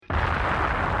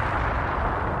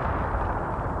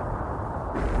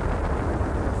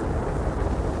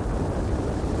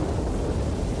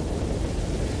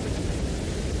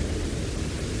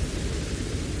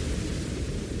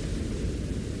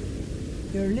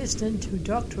You're listening to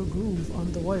Dr. Groove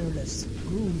on the Wireless.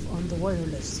 Groove on the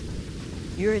Wireless.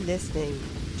 You're listening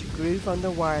to Groove on the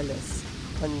Wireless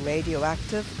on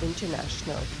Radioactive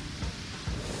International.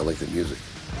 I like the music.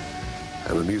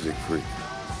 I'm a music freak.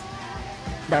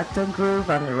 Dr.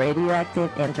 Groove on the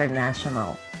Radioactive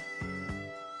International.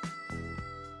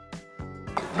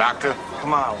 Doctor?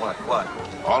 Come on, what?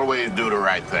 Always do the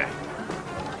right thing.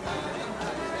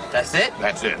 That's it?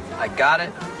 That's it. I got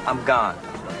it. I'm gone.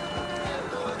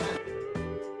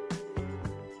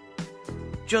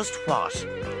 Just what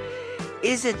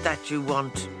is it that you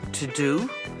want to do?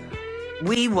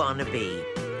 We want to be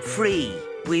free.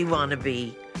 We want to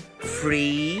be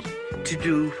free to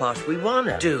do what we want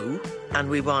to do, and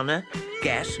we want to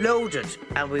get loaded,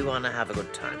 and we want to have a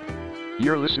good time.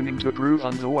 You're listening to Groove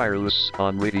on the Wireless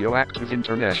on Radioactive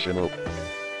International.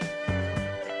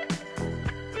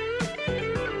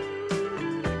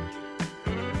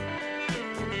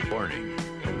 Warning,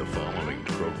 the following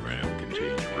program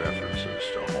contains references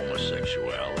to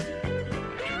homosexuality,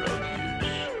 drug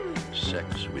use,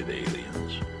 sex with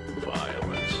aliens,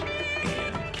 violence,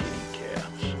 and kitty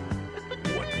cats.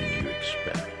 What did you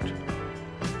expect?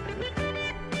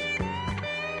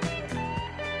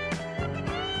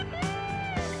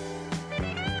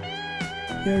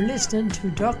 You're listening to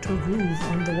Dr. Groove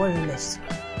on the Wireless.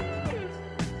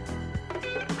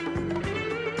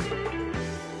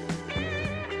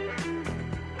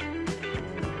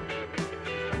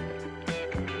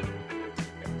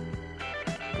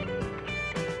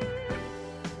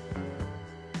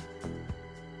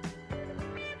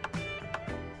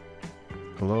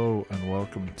 Hello and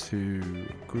welcome to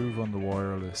Groove on the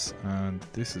Wireless, and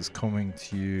this is coming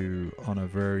to you on a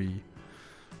very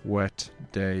wet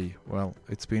day. Well,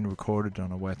 it's been recorded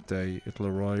on a wet day. It'll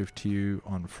arrive to you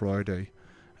on Friday,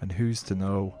 and who's to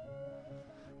know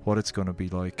what it's going to be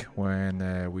like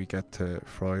when we get to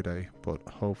Friday, but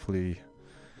hopefully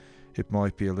it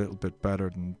might be a little bit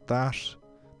better than that,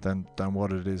 than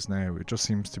what it is now. It just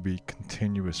seems to be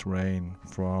continuous rain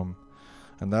from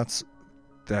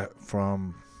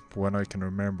when I can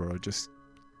remember. I just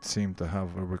seem to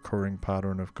have a recurring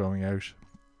pattern of going out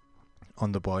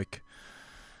on the bike,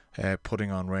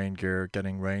 putting on rain gear,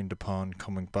 getting rained upon,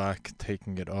 coming back,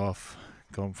 taking it off,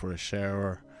 going for a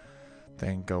shower,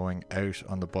 then going out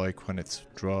on the bike when it's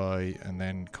dry, and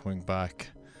then coming back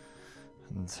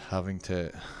and having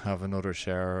to have another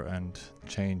shower and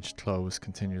change clothes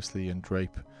continuously and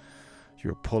drape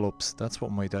your pull-ups. That's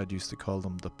what my dad used to call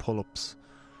them, the pull-ups.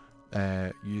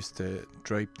 Used to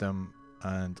drape them,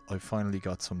 and I finally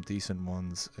got some decent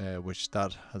ones, which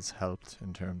that has helped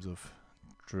in terms of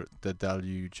the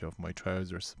deluge of my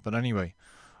trousers. But anyway,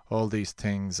 all these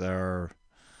things are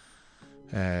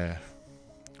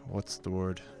what's the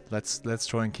word? Let's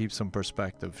try and keep some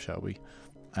perspective, shall we?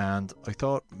 And I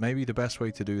thought maybe the best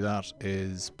way to do that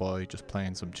is by just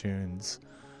playing some tunes,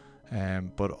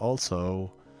 but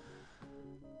also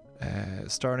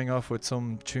starting off with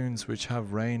some tunes which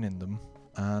have rain in them,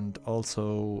 and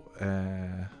also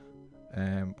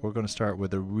we're going to start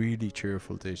with a really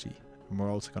cheerful ditty, and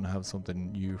we're also going to have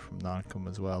something new from Nancombe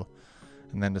as well,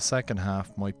 and then the second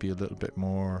half might be a little bit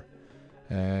more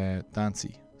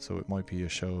dancey, so it might be a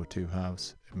show of two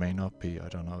halves. It may not be, I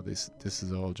don't know. This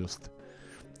is all just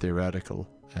theoretical,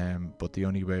 but the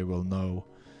only way we'll know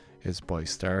is by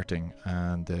starting,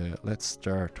 and let's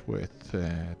start with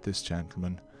this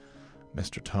gentleman,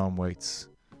 Mr. Tom Waits,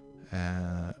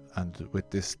 and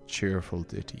with this cheerful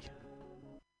ditty.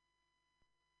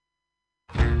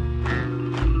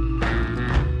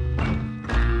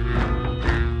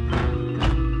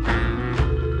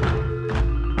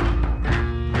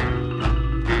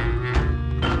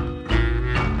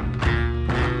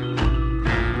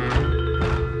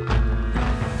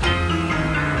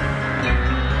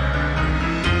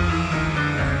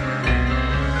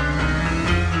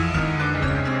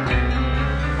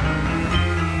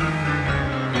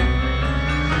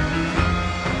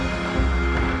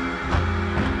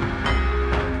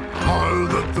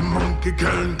 He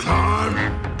can climb,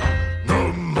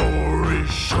 the more he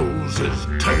shows his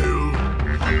tail.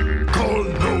 Call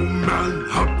no man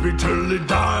happy till he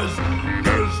dies.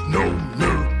 There's no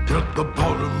milk at the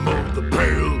bottom of the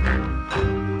pail.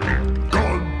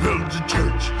 God builds a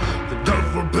church, the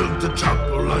devil builds a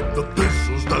chapel, like the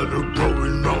thistles that are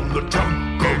growing round the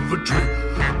trunk of a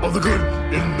tree. All the good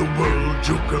in the world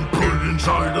you can put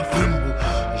inside a thimble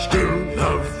and still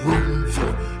have room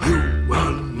for you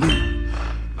and me.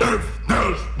 If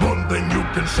there's one thing you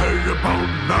can say about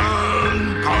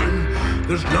mankind,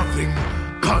 there's nothing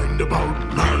kind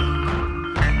about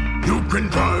man. You can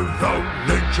drive out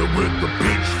nature with a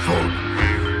pitchfork,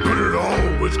 but it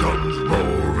always comes comes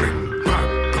roaring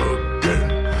back again.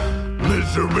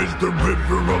 Misery is the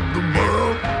river of the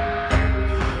world.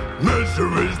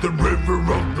 Misery is the river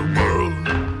of the world.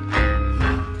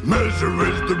 Misery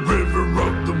is the river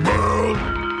of the world.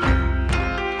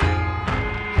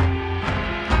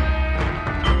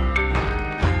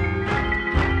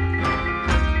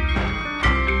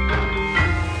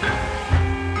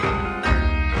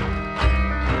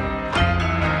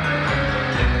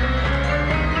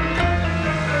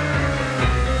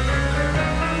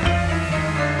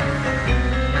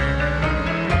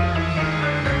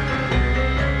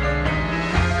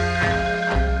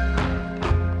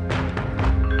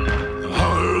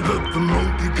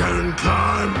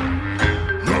 Climb,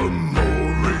 the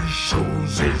more he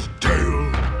shows his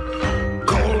tail.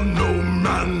 Call no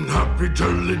man happy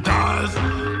till he dies.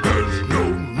 There's no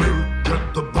milk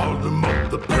at the bottom of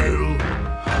the pail.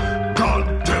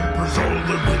 God tempers all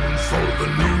the winds for the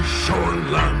new shorn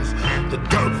lambs. The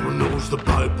devil knows the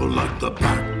Bible like the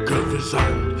back of his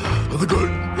hand. The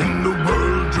good in the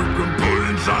world you can put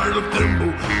inside a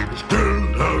thimble, still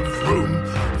have room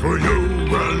for you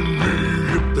and me.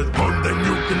 If there's one thing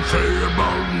you can say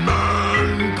about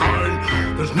mankind,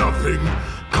 there's nothing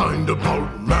kind about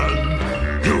man.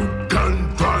 You can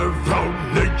drive out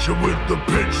nature with the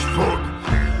pitchfork,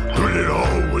 but it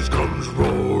always comes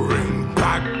roaring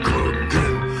back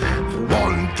again. For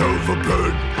want of a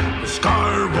bird, the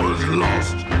sky was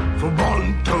lost. For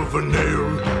want of a nail,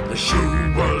 the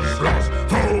shoe was lost.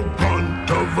 For want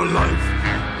of a life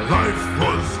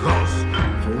was lost.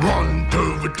 For want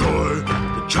of a toy,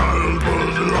 the child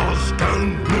was lost.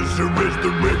 And misery is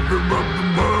the river of the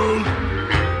world.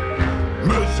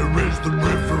 Misery is the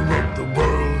river of the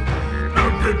world.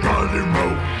 Everybody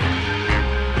row.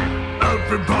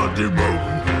 Everybody row.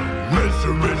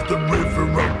 Misery is the river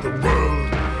of the world.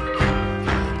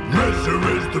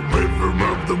 Misery is the river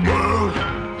of the world.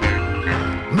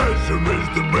 Misery is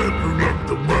the river of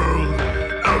the world.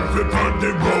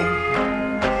 Everybody row.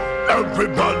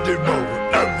 Everybody row.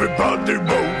 Everybody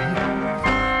row.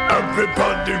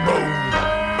 Everybody row.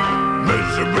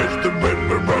 Misery is the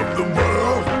river of the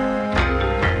world.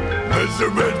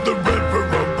 Misery is the river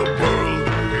of the world.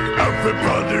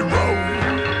 Everybody row.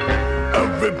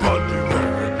 Everybody row.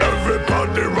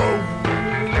 Everybody row.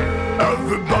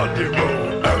 Everybody row.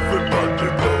 Everybody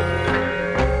row.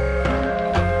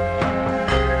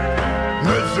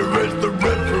 Misery is the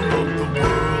river of the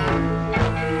world.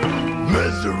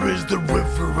 Misery is the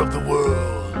river of the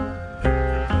world.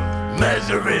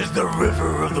 Misery is the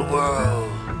river of the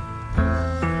world.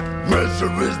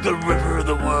 Misery is the river of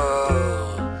the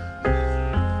world.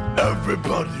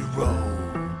 Everybody row.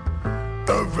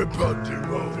 Everybody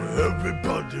row.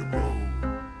 Everybody row.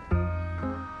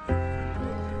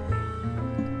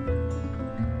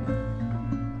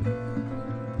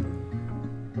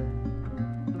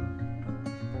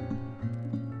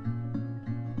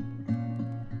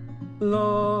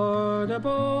 Lord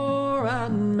Abor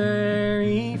and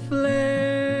Mary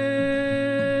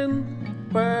Flynn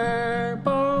were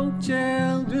both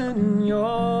children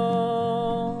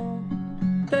young.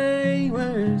 They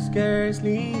were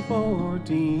scarcely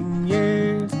 14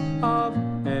 years of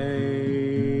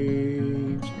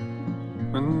age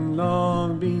when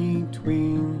love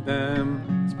between them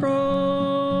sprung.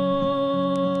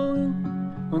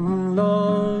 When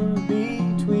love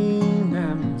between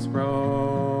them sprung.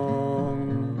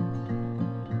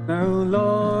 Now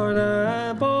Lord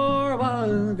Abor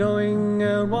was going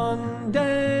out one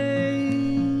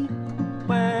day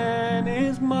when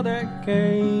his mother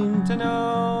came to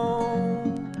know.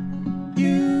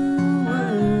 You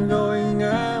were going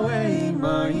away,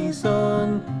 my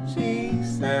son, she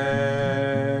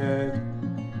said.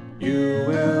 You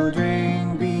will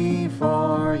drink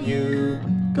before you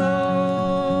go.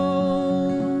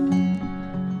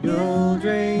 You'll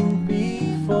drink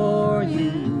before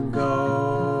you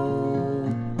go.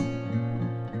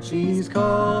 She's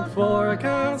called for a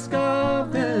cask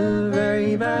of the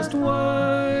very best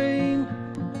wine,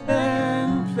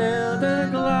 then filled a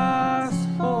glass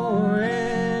for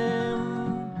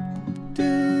him. To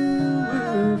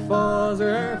her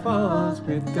falls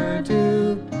with her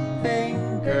 2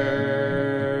 fingers.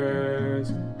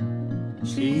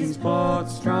 She's put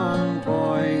strong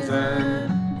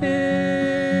poison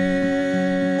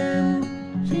in.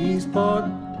 She's put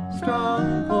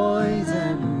strong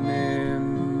poison in.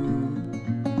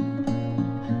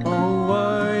 Oh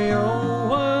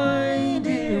why,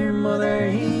 dear mother,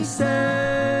 he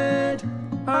said,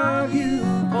 have you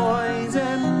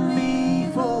poisoned me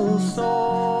full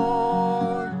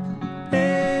sore?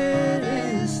 It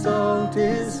is so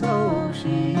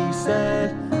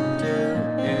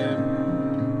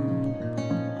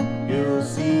you'll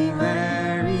see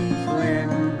Mary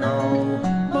Flynn no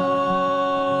more.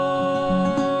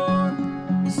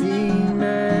 See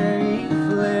Mary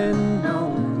Flynn no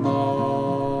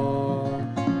more.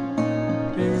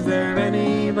 Is there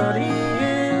anybody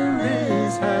in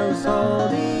this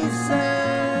household, he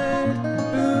said,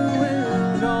 who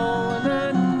will go on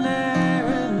an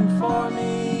errand for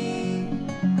me?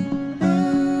 Who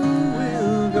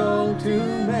will go to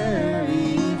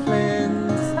Mary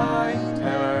Flynn's high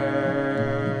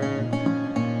tower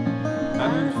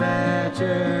and fetch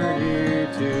her here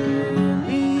to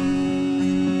me?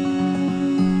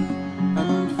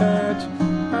 And fetch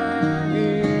her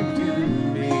here to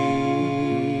me.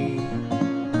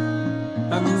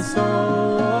 And so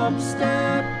up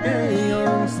stepped a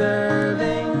young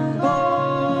serving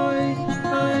boy,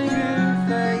 and your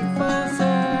faithful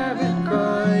servant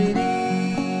cried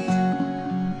he,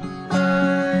 I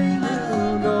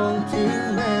will go to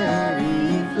Mary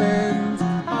Flynn's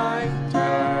high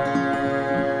tower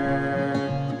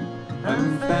and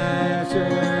fetch her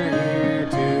here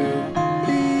to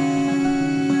thee,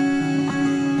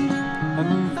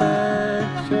 and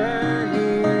fetch her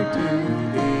here to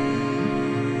thee.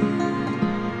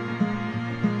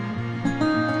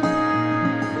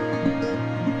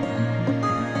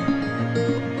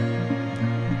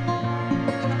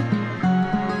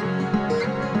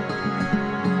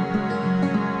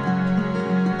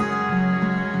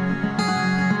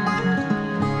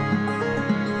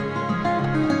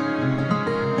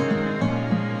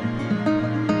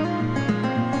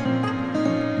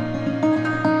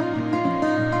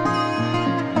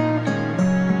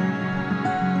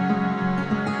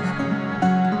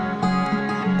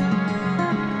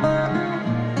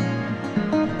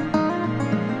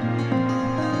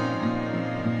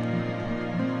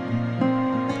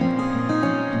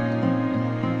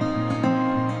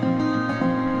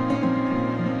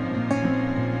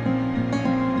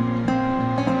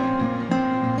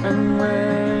 And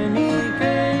when he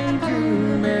came to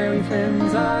Mary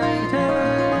Flynn's high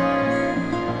tower,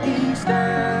 he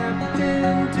stepped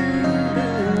into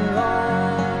the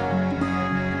hall.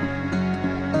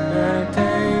 The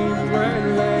tables were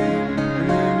laid and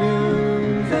the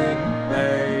music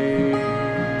played,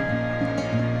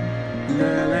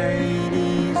 the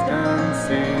ladies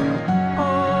dancing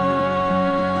on,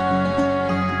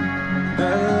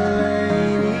 the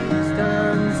ladies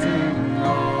dancing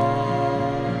on.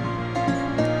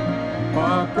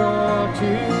 What brought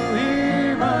you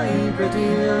here, my pretty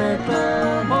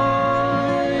little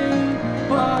boy?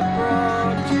 What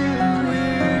brought you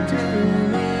here to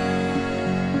me?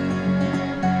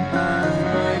 And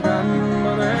my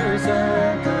grandmother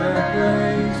set a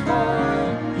place for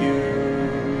you,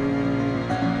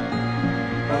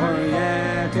 or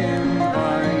yet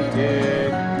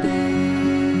invited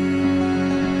thee,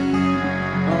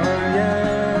 or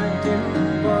yet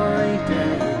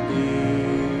invited thee.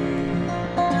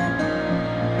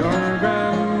 Your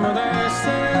grandmother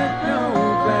said no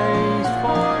place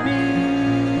for me,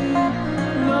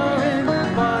 nor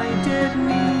invited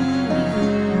me, he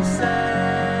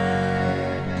said.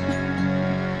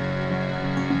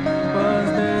 'Twas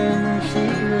then she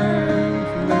learned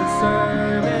from the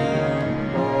serving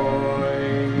boy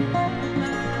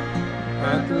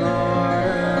that Lord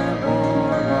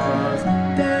Abhor was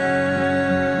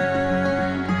dead,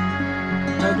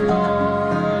 that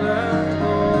Lord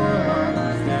Abhor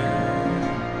was dead.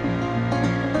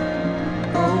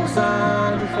 Oh,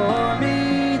 sad for me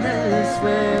the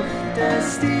swiftest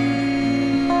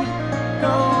steed,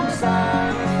 oh,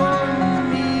 sad for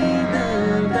me the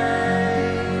day,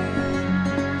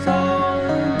 so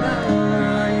that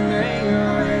I may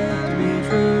write me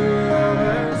true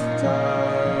lover's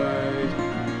tide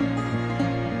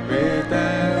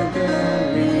without the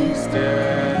least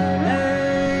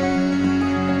delay,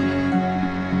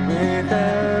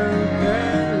 without the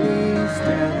least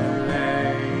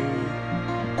delay.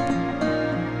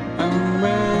 And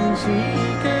when she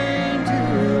came to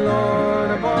Lord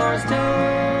Abhor's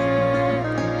tower,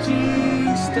 she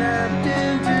stepped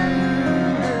into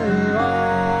the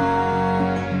hall.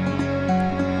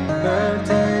 The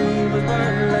tables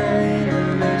were laid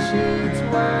and the sheets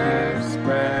were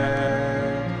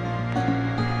spread,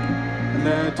 and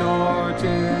the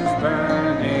torches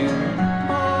burning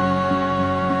on,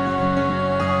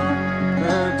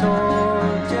 the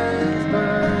torches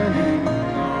burning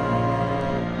on.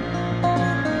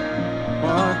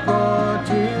 What brought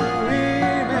you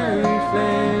here, Mary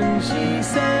Flynn? She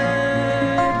said.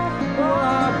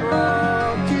 What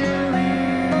brought you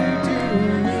here to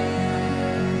me?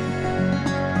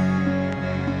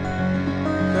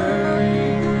 The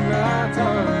ring that's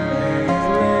on his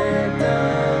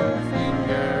little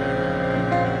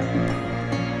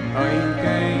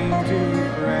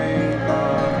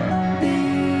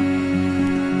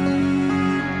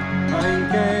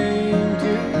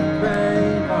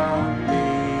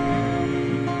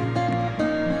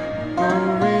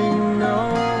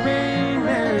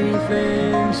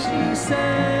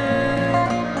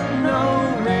said, no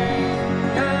rain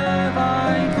have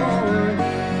I for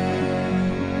thee.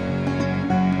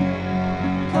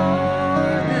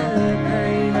 For the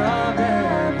pain of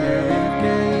epic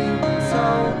gain so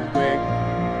quick,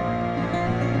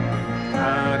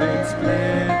 and it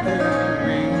split the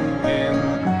ring in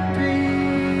three.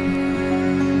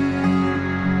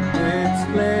 It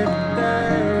split the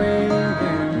ring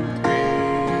in three.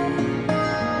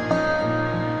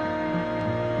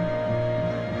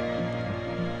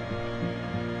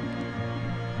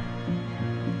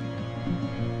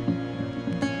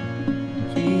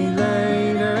 She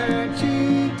laid her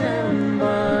cheek down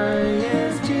by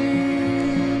his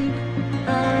cheek,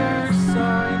 her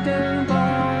side down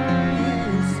by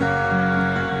his side.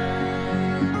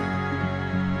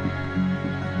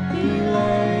 He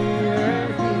laid her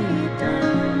feet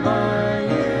down by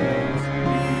his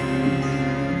feet,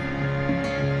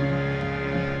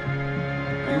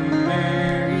 and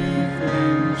Mary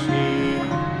Flynn she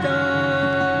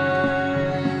died,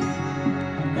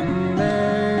 and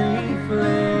Mary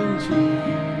Flynn she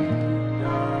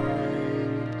died.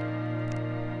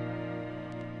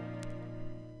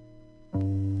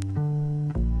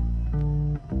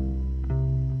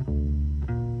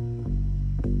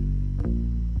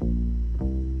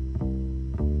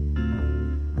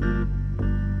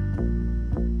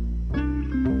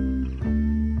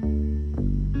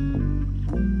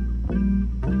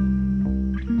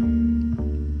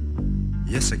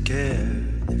 Yes, I care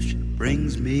if she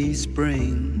brings me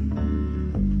spring,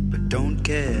 but don't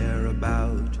care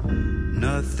about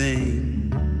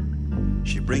nothing.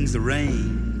 She brings the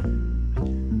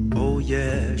rain. Oh,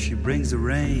 yeah, she brings the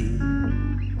rain.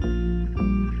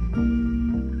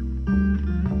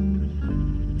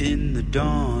 In the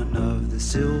dawn of the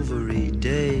silvery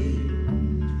day,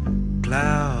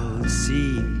 clouds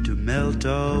seem to melt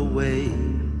away.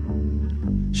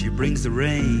 She brings the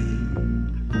rain.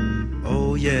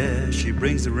 Oh yeah, she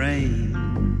brings the rain.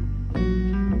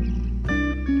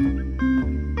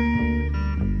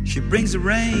 She brings the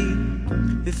rain,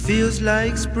 it feels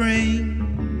like spring.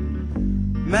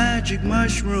 Magic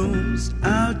mushrooms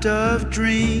out of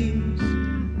dreams.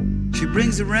 She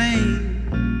brings the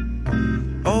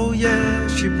rain. Oh yeah,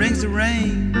 she brings the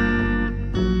rain.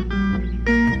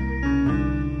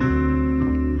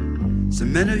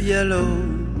 Cement of yellow,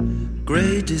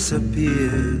 gray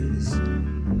disappears,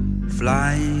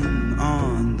 flying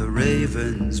on the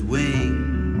raven's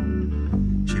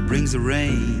wing. She brings the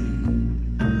rain.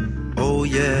 Oh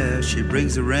yeah, she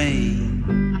brings the rain.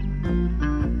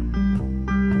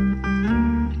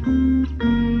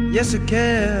 Yes, I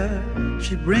care,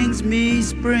 she brings me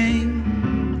spring,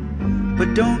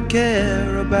 but don't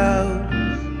care about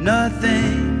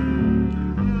nothing.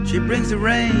 She brings the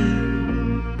rain.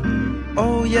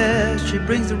 Oh yeah, she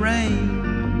brings the rain.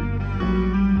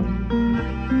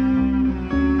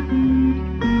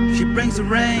 She brings the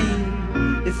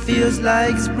rain, it feels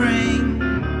like spring.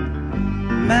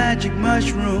 Magic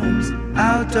mushrooms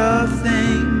out of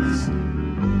things.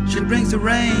 She brings the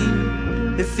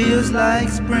rain, it feels like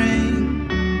spring.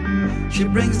 She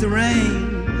brings the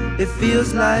rain, it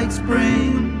feels like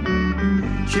spring.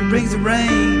 She brings the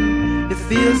rain, it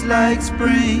feels like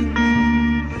spring.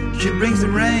 She brings the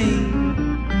rain.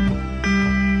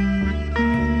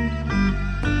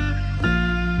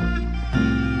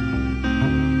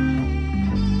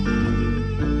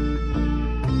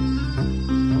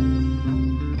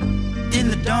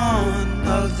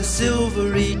 Of the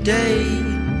silvery day,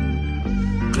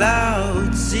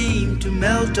 clouds seem to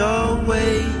melt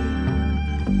away.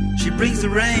 She brings the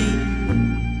rain.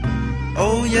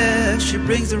 Oh yeah, she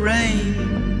brings the rain.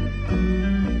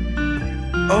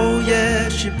 Oh yeah,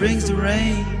 she brings the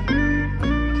rain.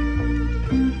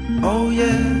 Oh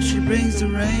yeah, she brings the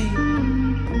rain.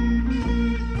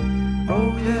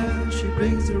 Oh yeah, she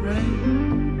brings the rain.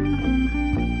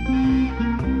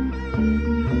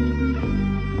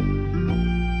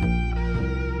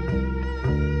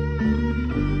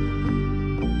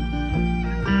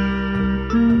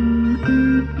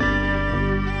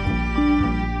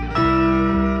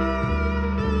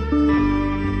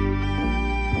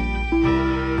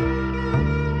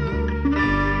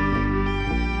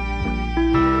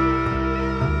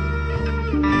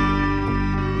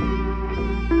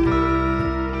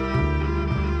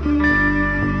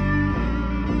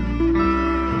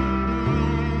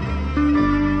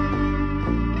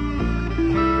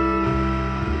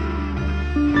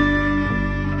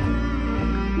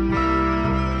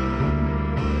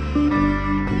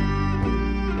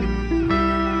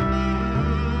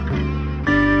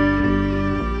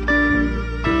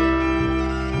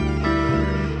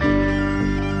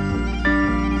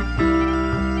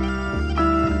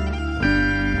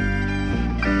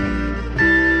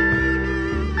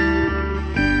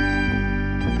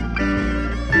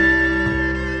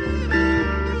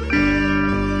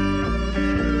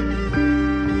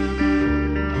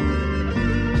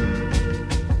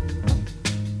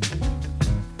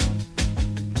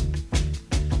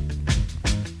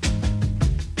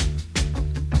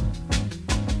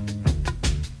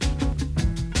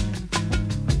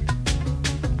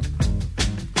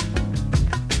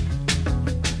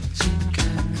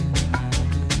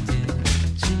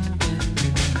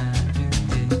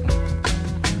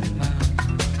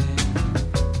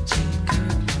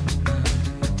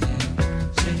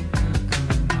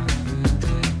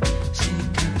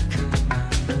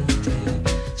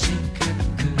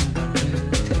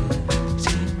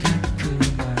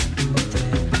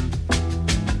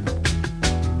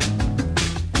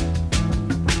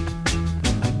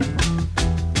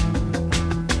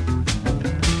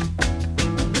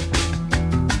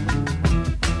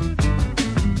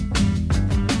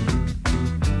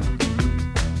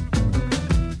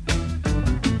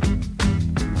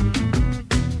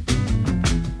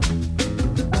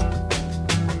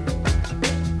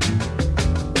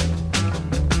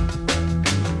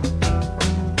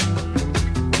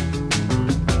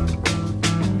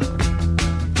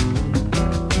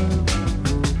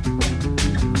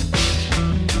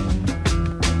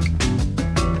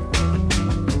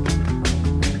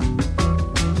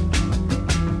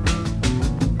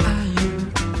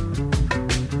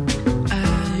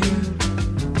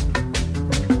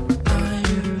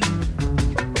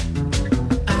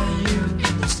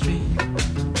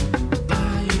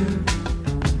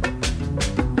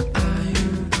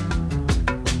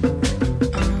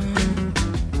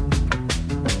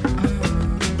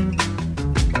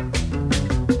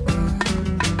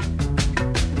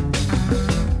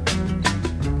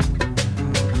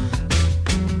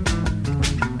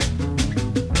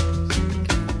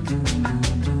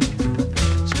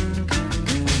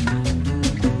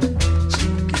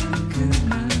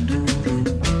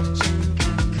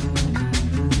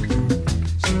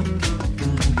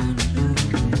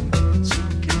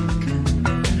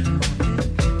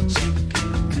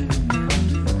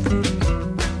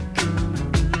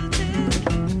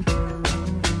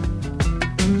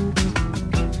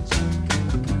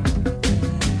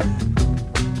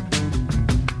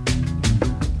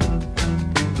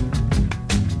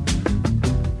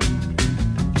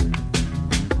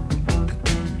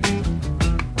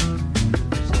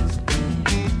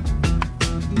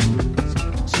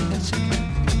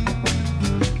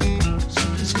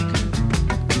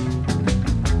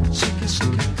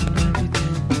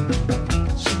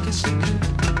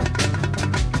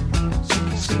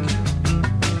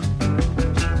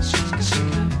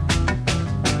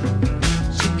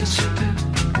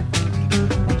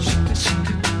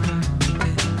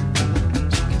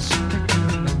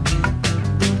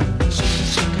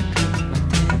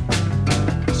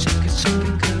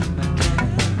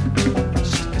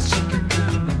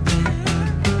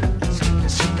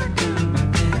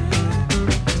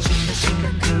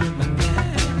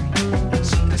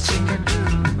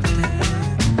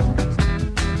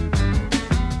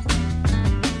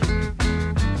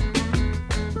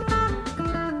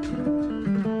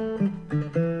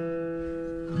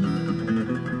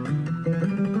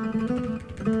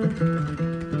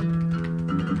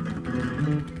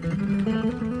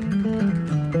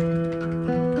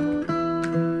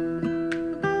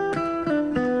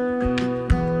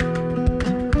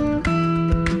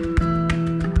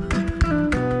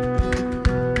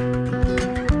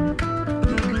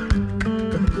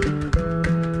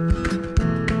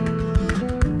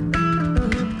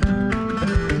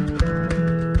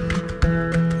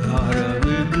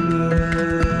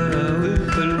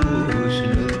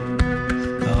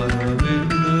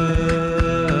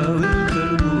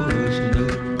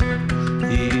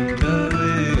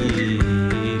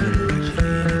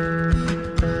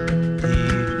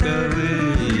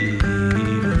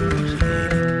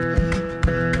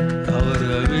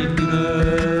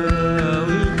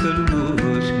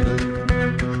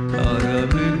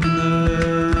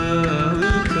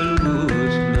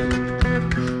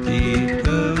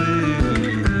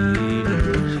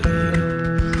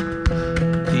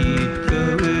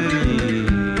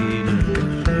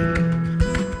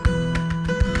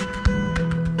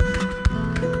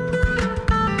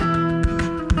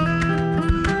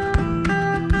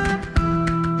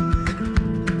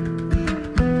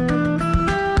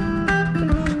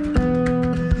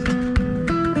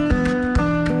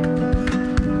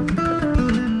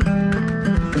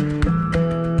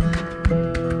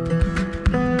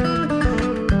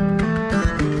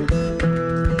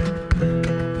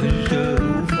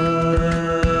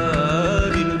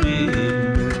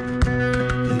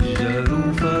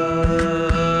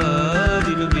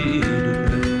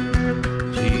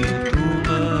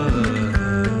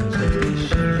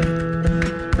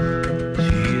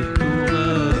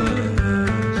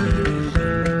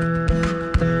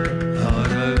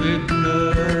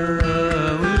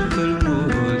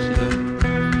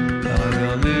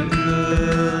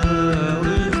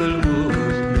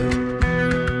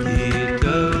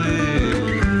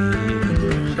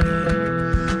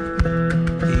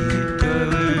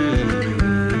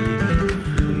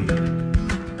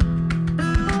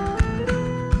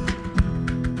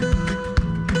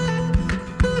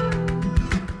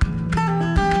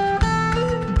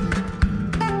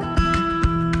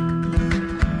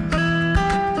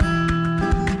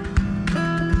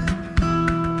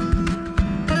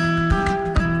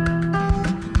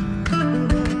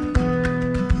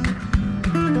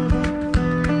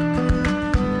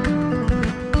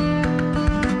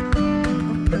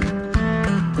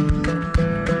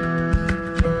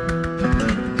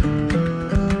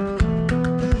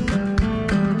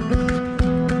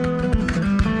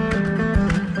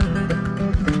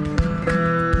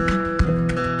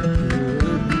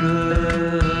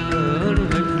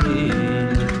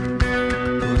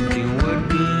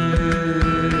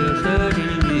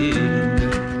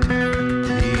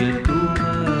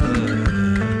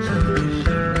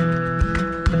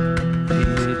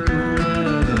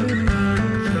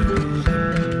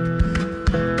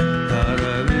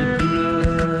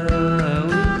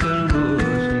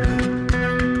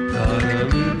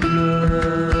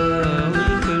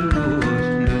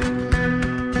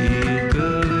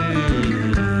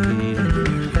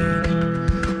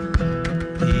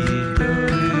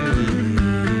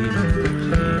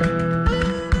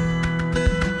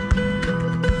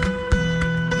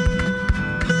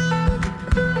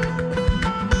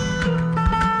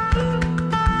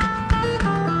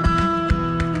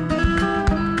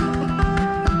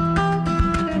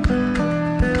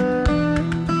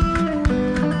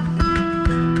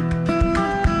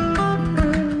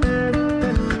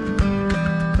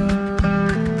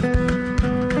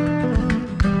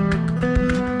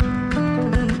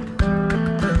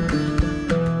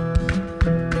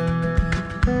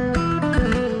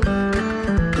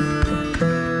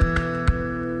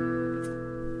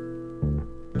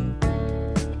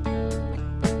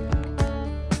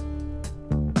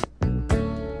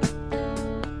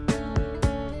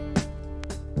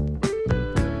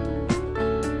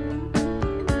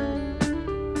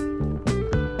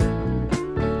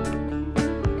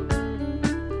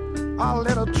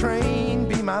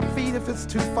 my feet if it's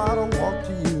too far to walk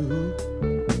to you.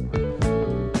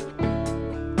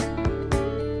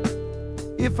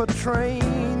 If a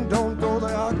train don't go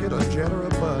there, I'll get a jet or a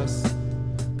bus,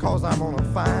 'cause I'm gonna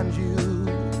find you.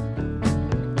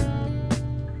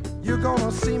 You're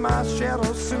gonna see my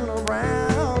shadow soon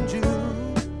around you.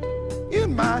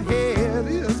 In my head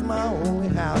is my only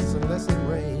house unless it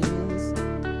rains.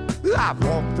 I've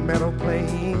walked the meadow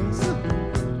plains,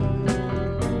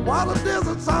 while the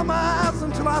deserts are my eyes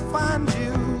until I find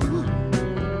you.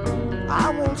 I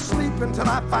won't sleep until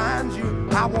I find you.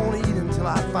 I won't eat until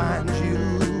I find you.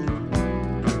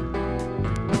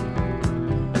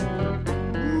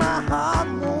 My heart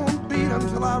won't beat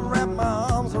until I wrap my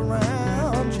arms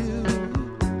around you.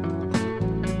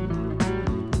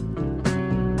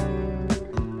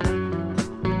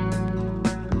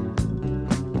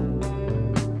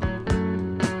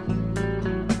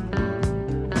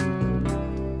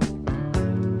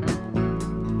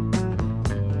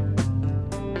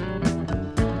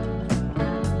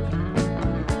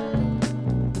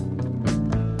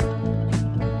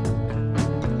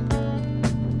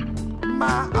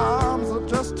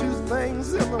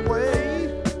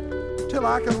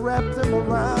 I can wrap them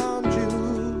around you.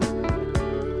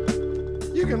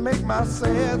 You can make my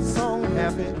sad song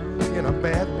happy in a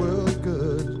bad world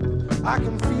good. I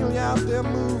can feel you out there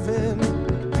moving.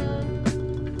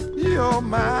 You're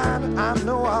mine, I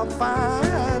know I'll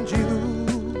find you.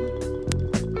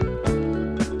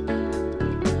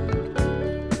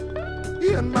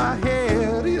 In my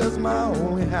head is my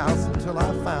only house until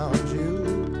I found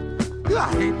you.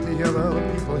 I hate to hear other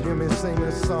people hear me sing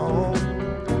this song.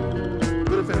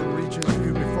 If it reaches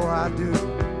you before I do,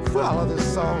 follow this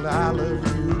song that I love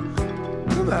you,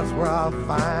 and that's where I'll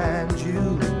find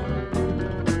you.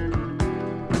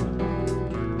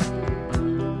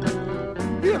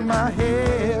 In my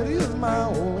head is my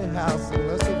only house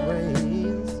unless it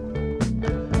rains.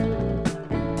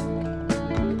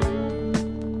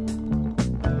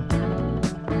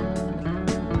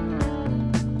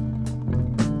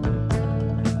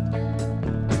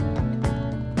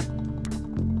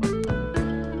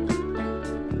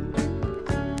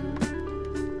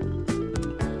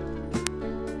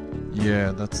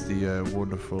 Yeah, that's the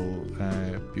wonderful,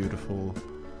 beautiful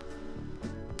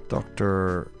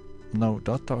Dr. No,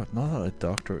 not a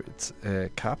doctor. It's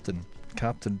Captain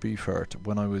Beefheart.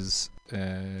 When I was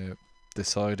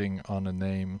deciding on a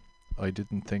name, I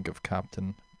didn't think of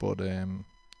Captain, but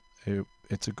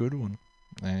it's a good one.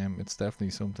 It's definitely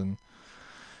something,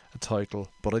 a title.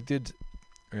 But I did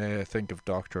think of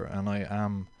Doctor, and I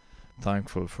am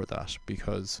thankful for that,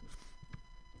 because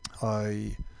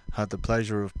I had the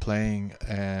pleasure of playing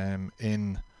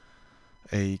in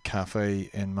a cafe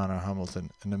in Manorhamilton,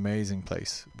 an amazing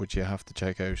place which you have to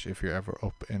check out if you're ever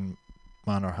up in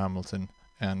Manorhamilton,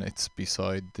 and it's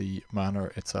beside the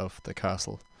manor itself, the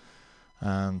castle,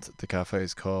 and the cafe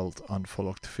is called An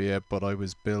Fulucht Fia, but I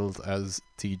was billed as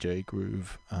DJ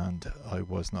Groove and I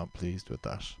was not pleased with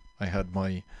that. I had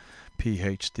my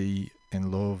PhD in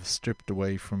love stripped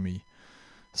away from me,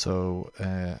 so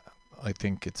I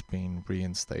think it's been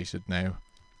reinstated now,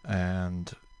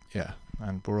 and yeah,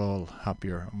 and we're all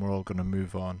happier and we're all going to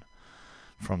move on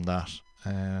from that.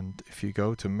 And if you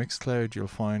go to Mixcloud, you'll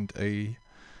find a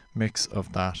mix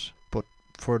of that, but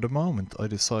for the moment I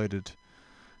decided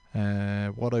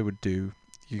what I would do.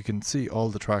 You can see all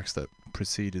the tracks that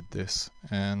preceded this,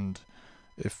 and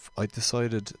if I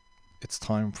decided it's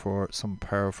time for some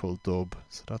powerful dub,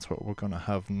 so that's what we're going to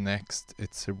have next.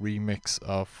 It's a remix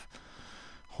of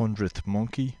 100th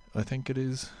Monkey, I think it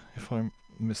is, if I'm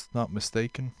not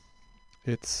mistaken.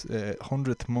 It's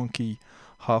 100th Monkey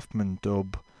Hoffman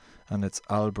dub, and it's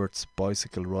Albert's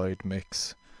Bicycle Ride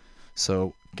mix.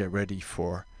 So get ready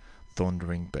for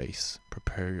thundering bass.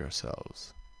 Prepare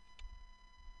yourselves.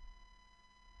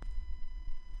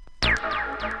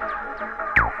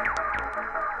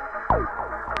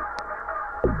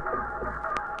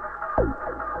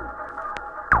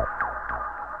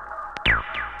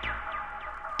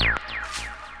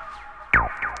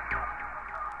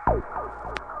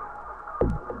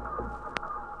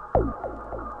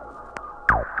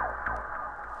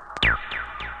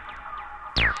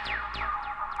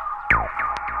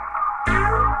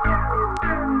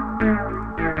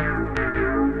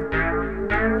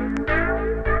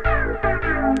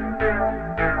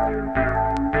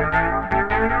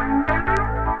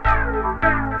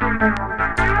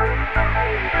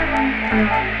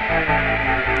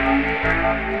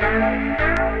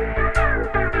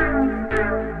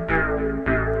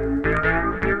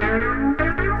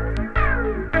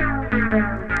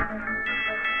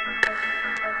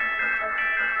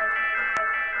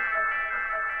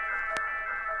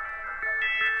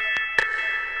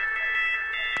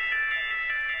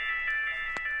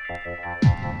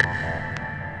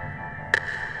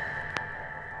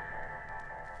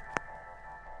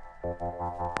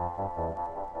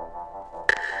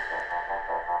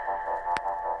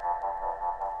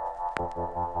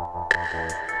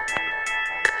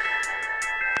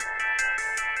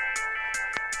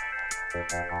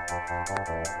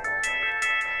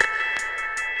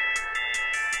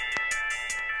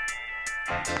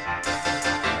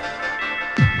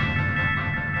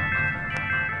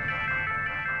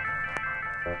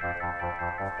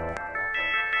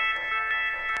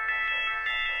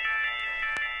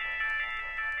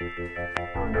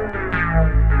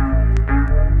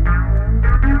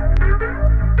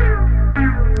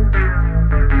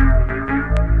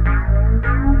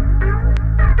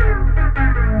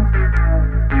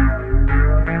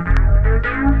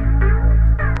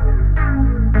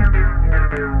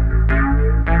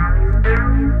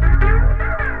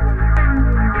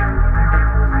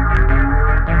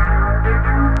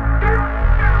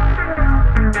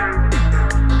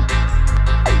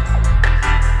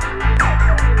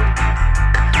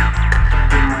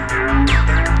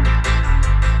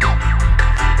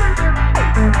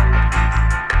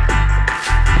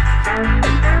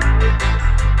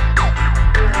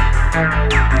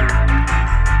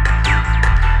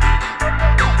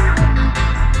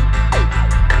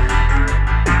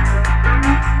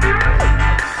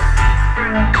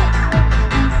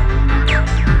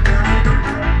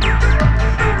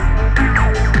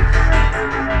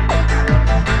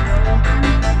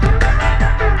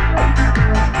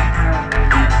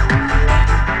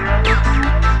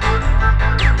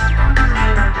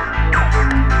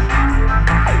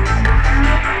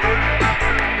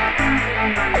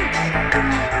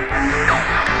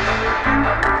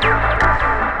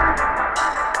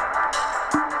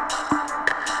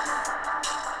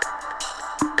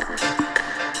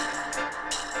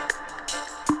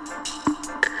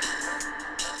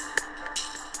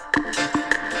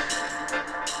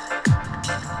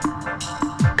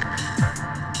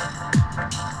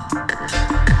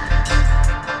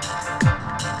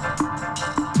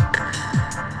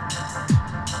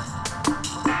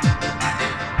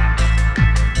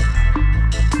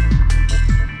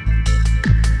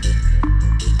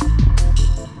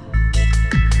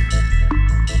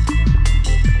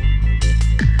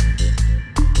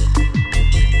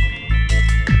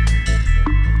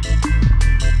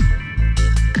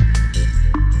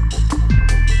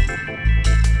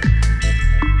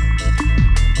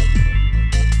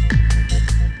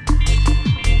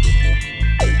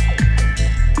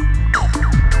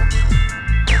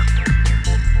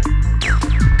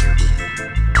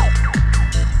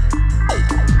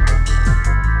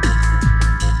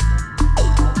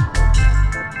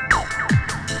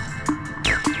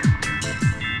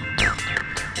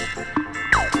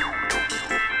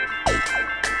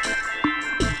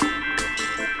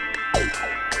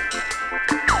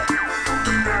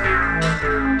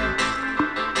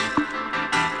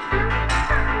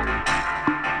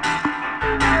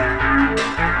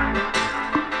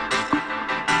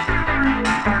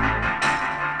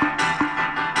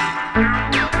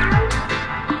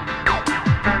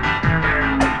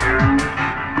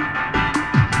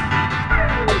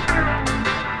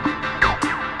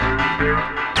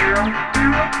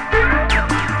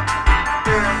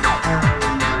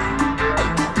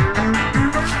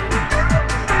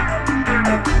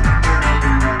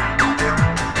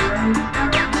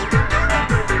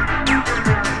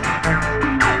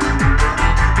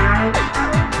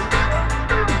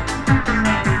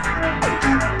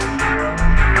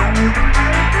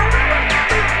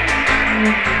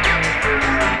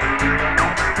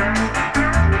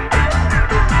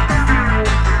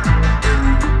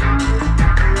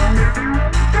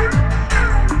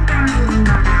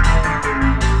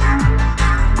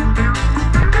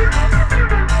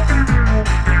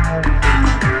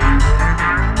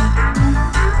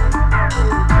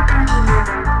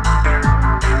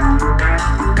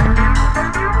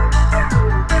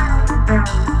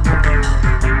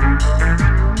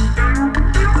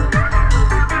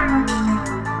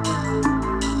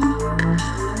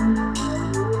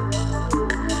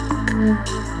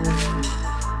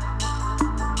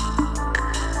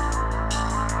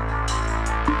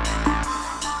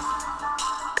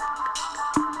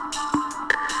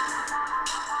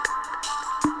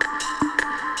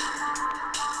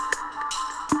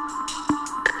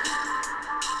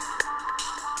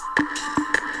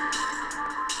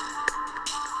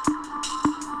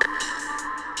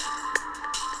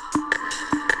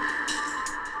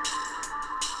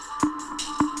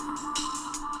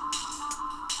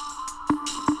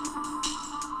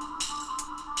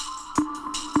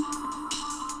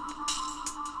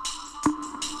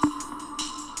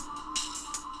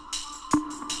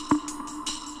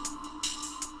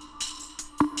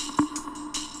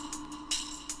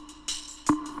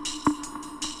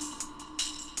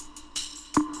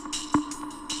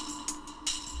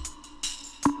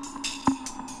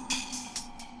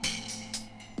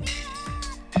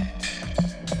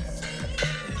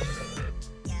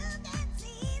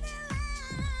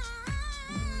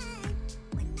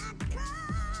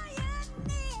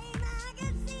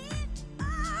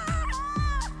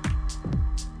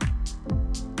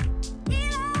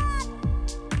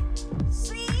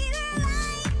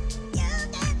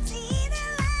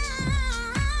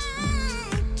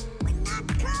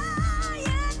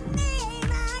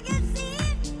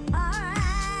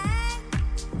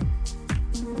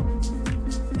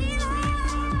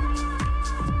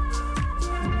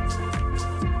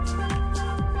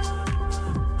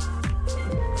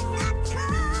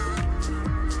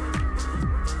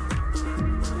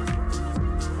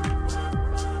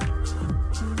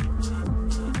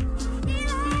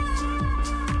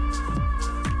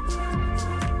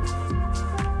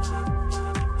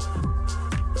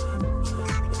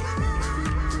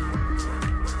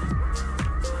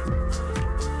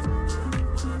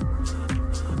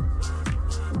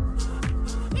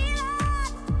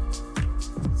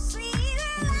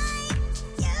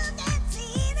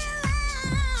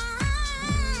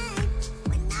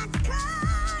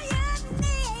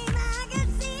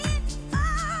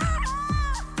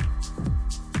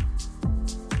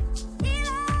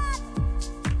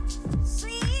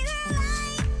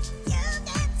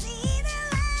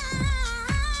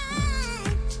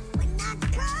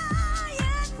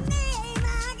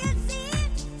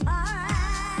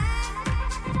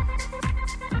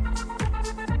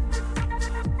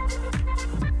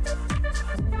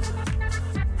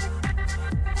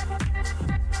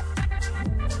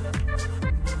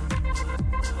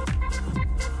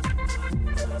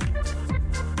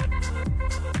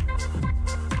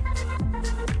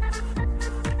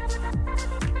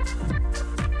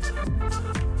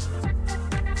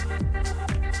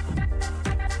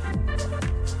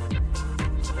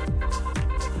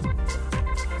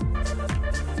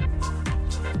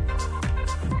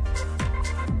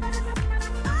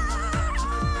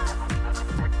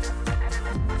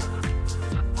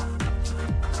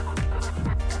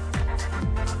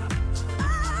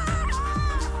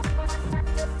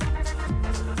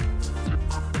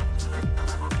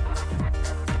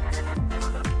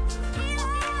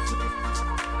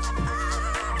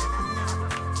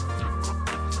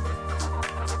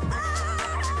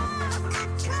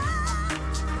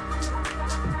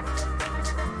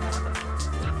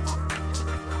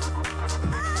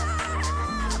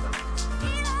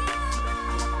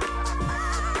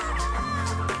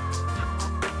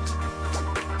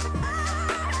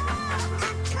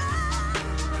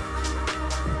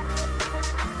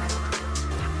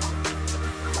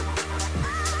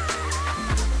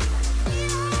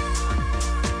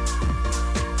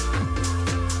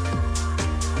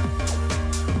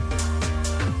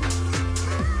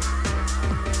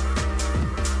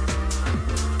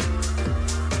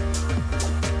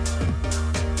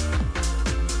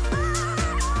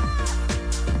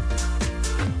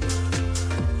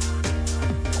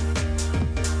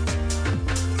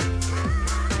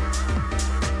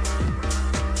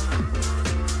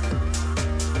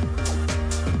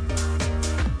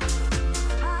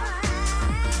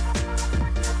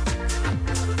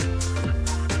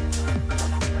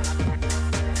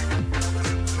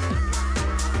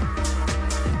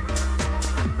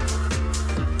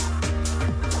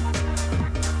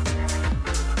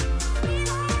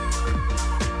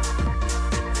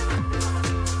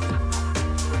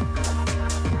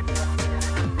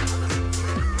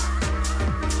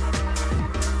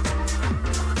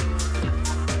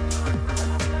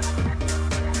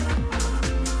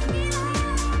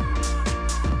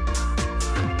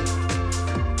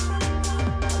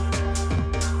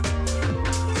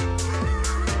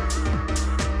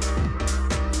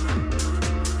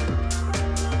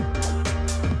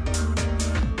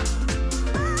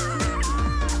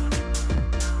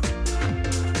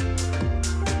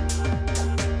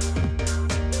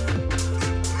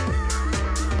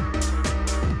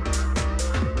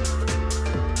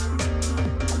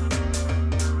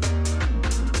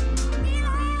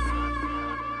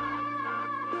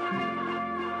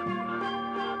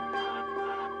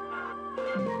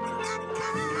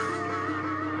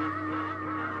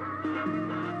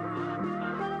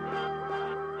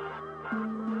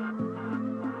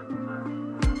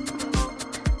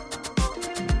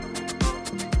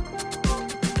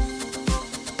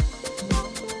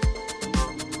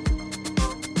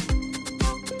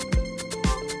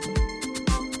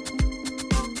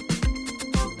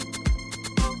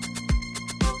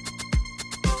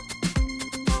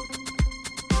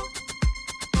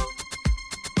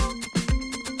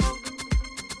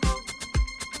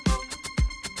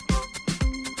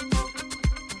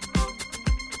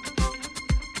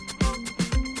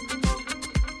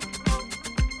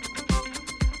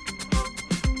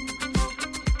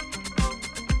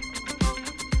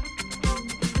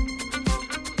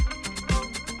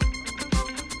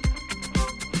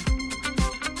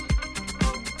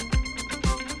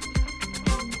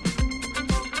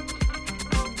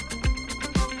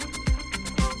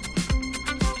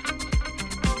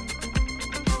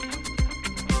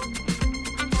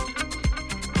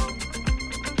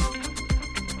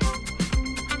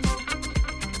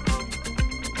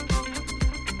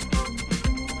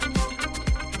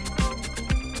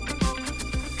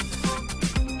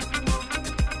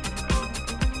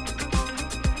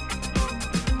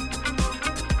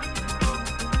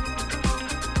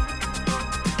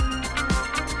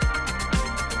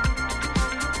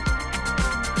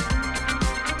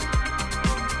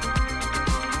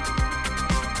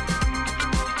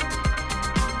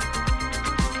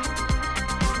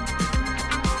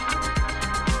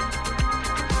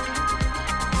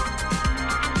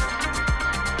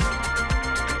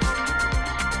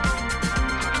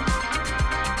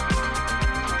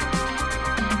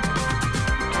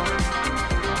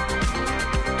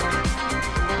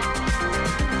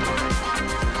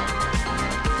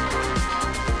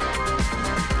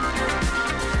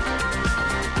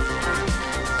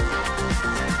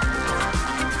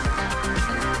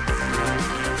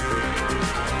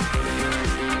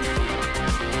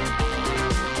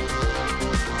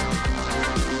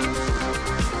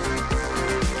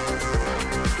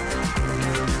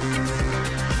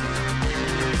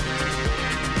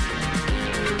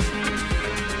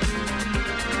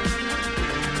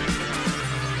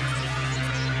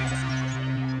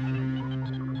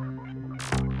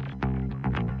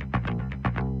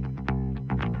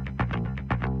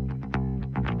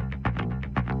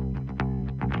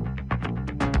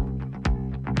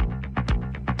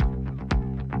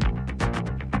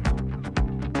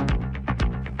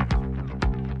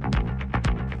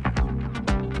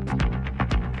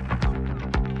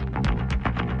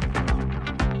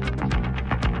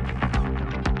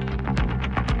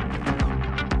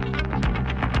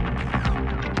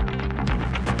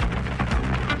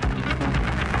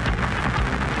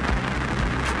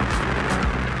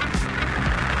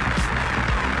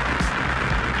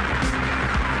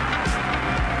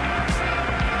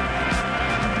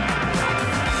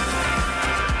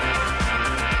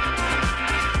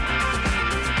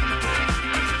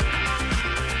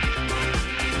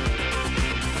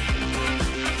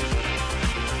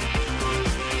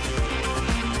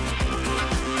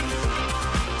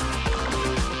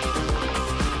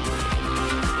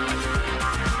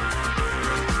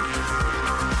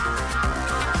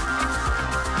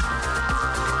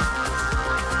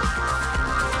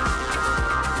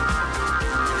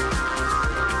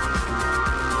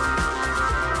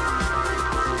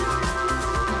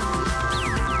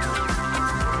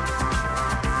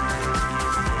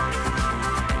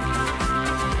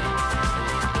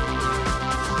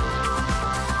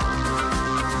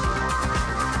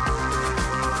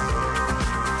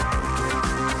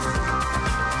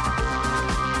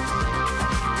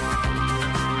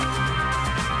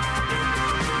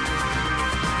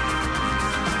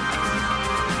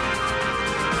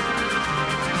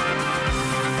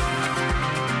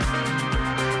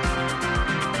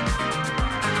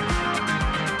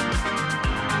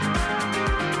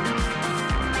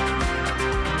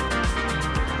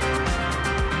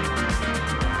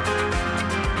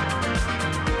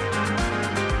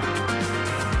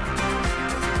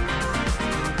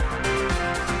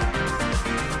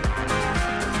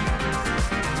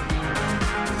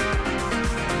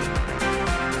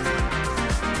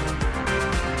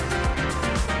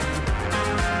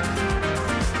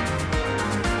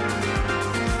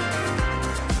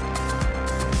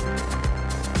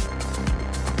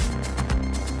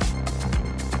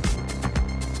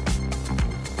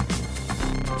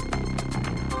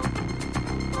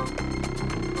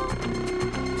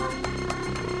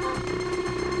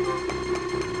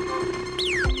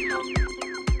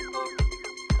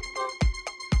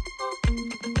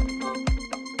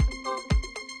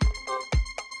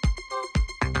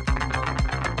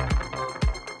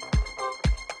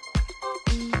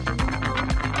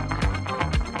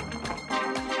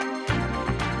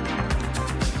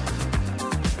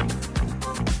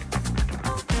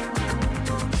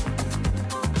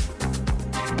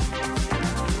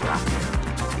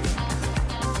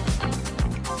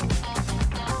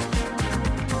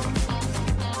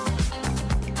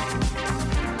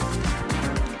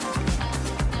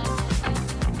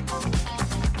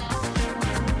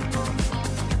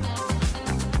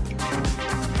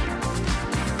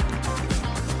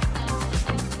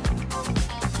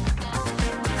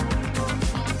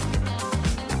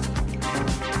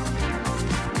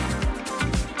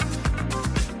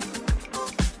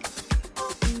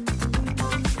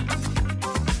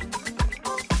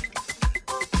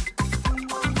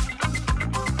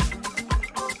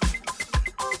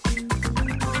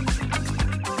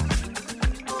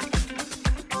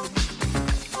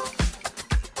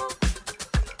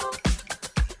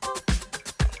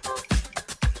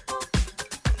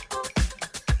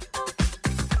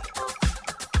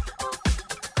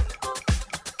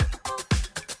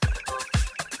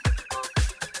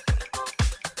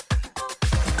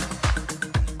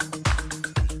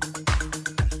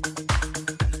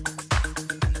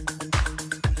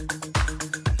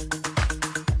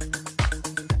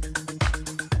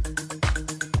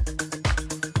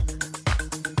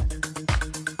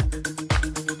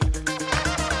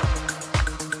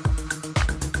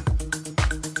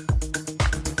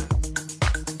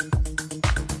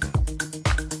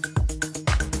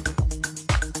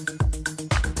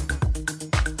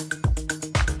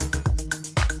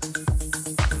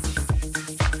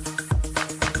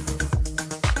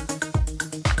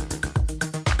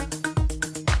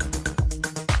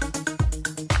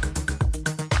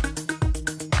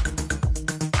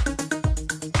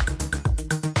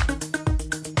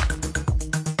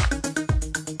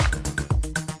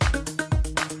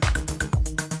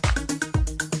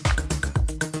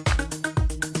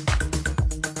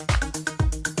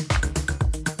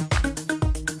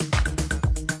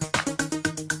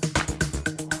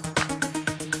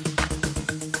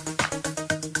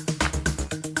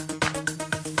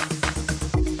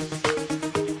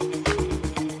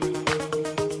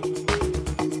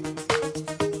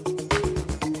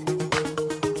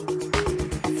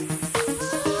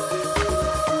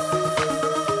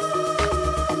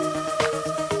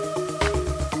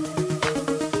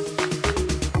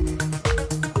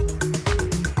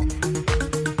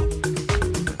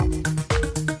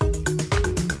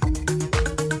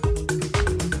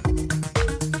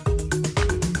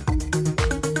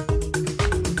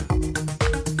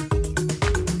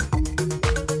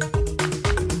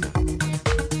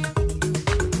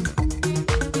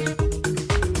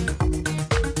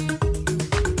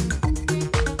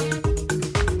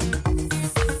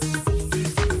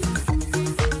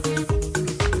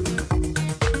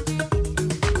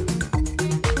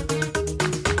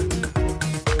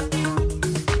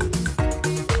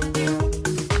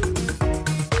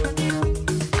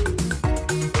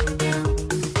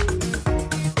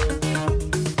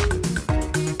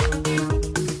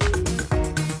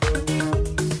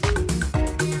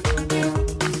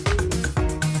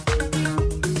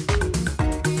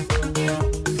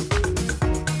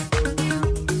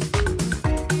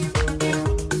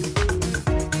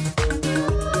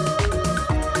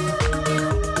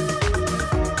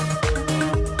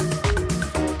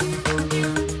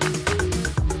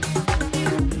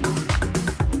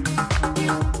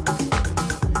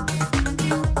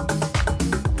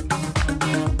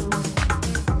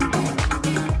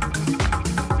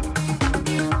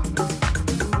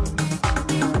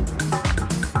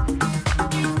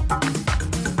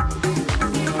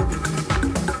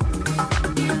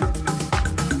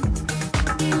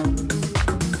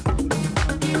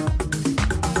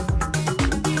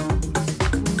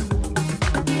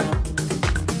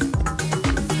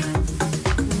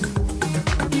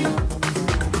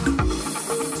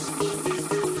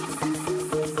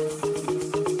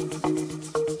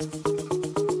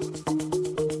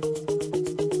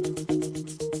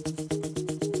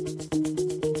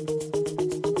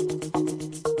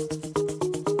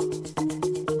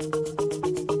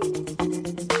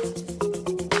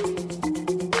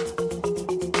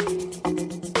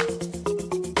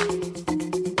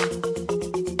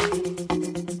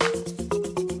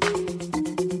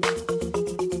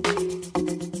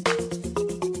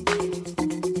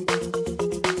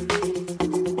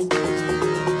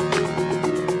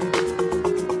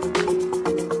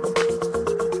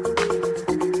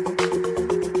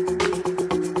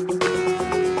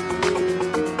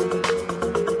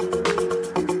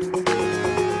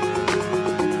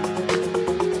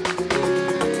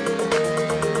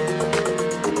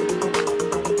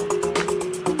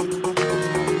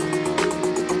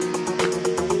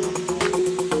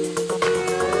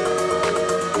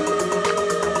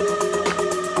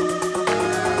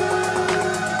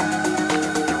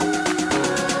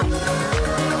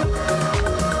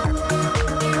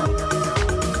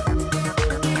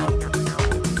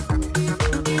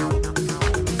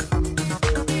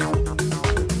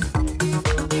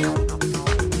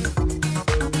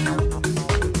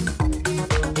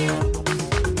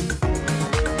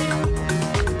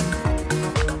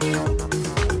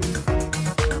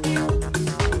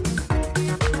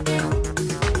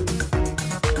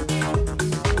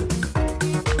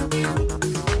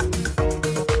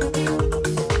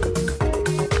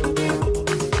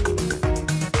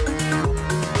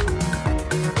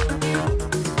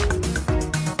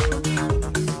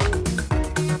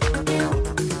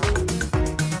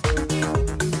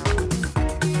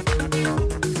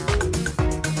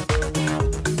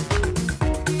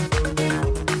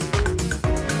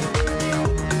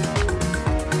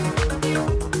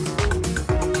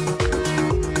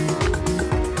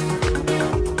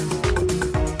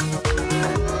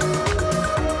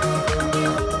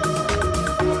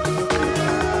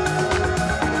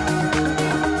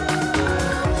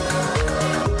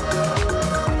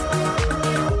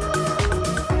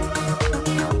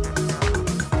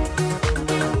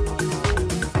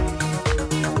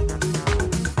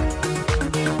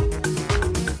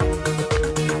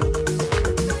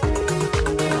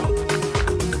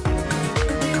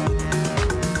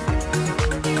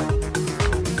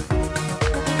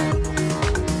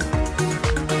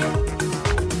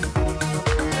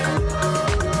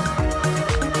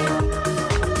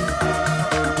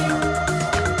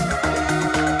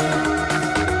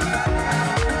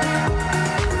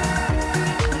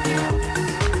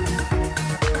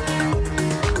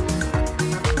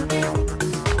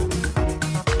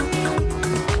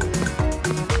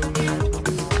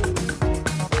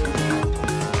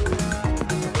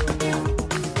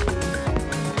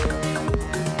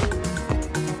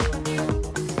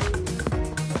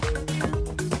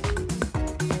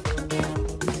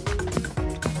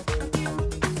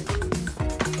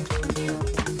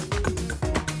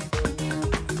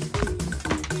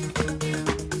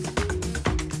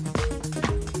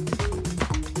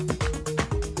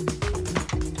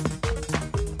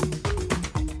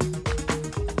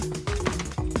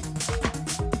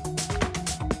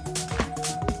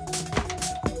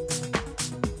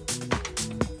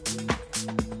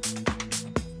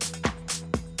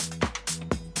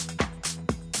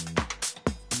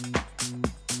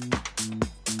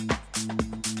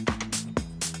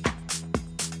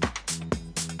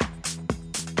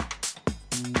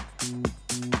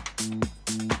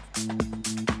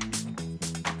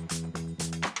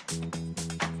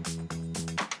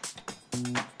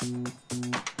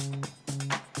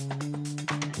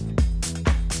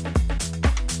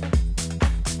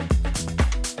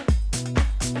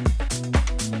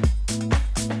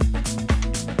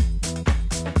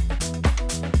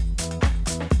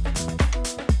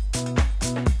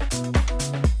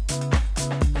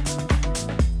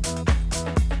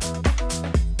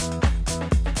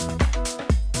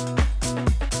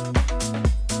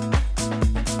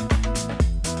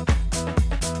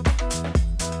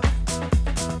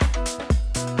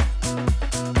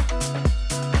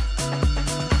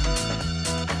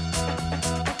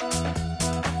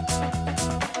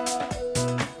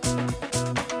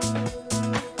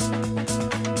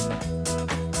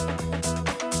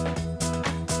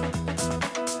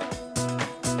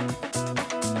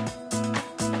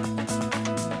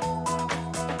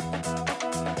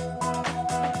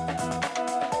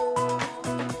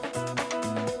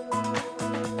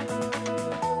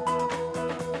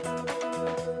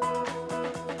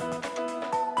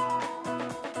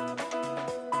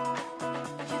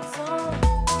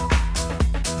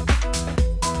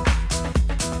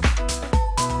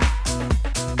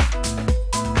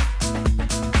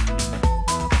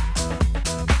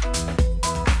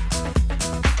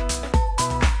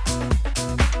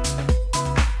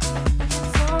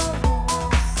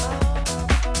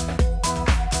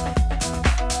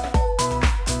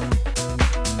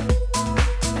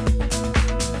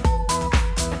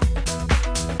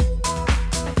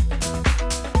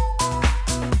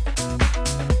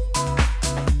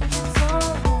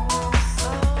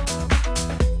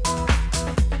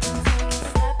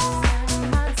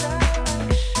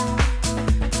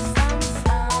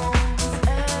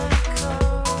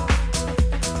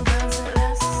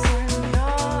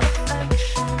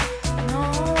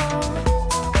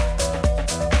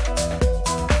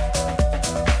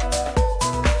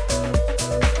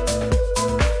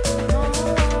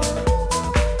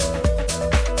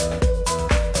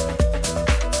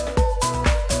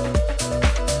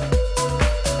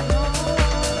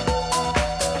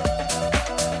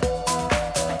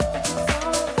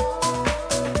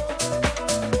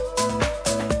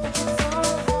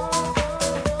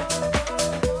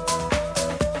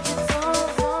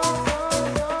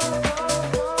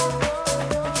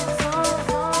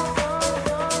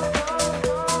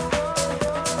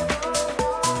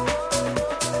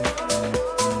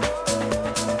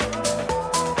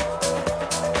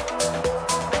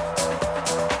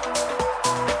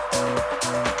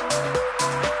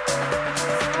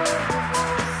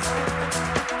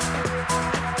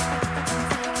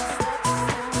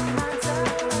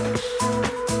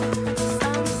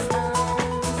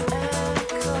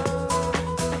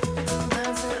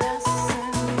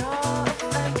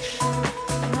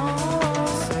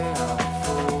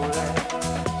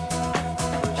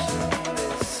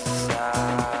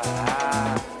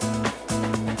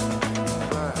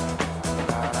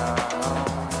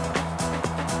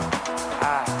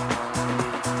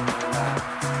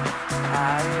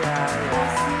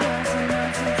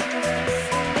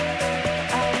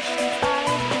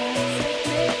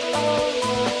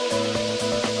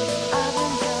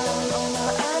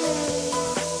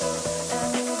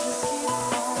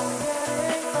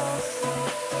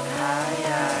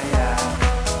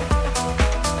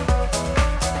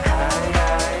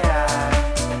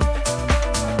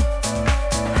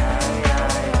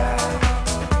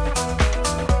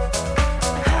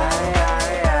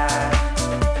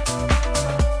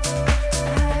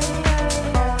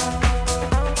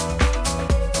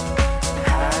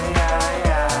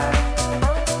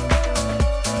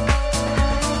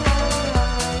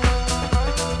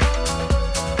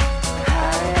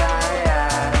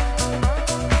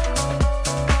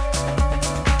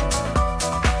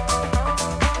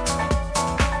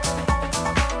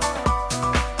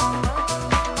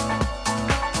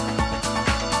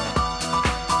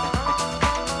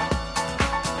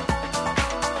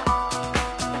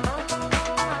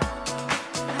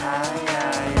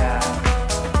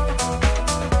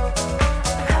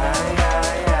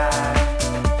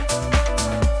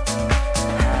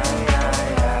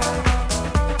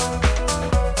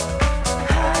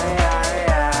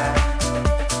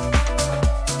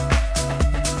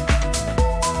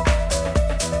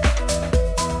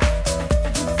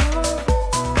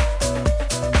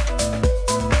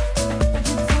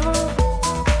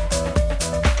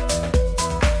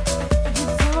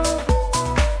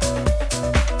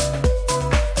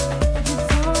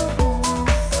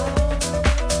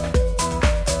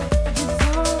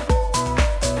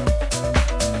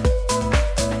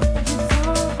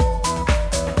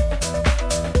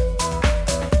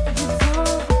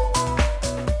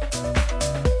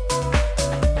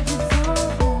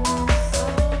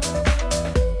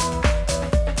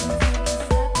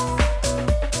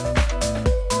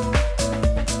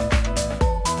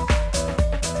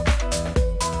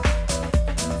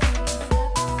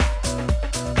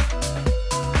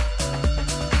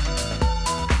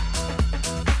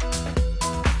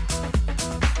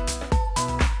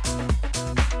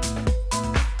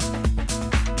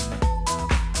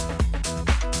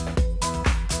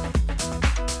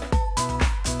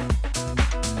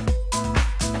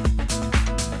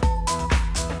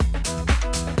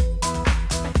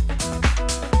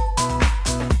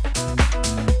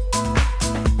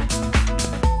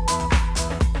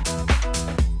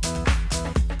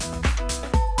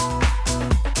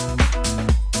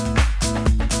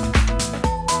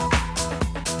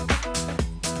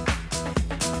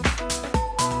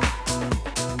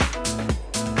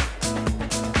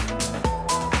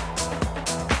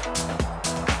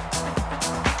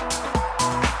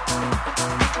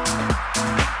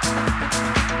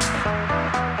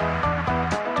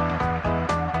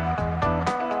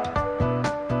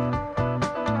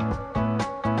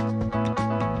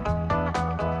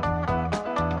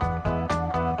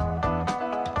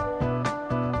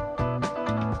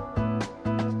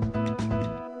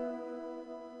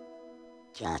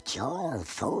 That's all,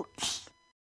 folks.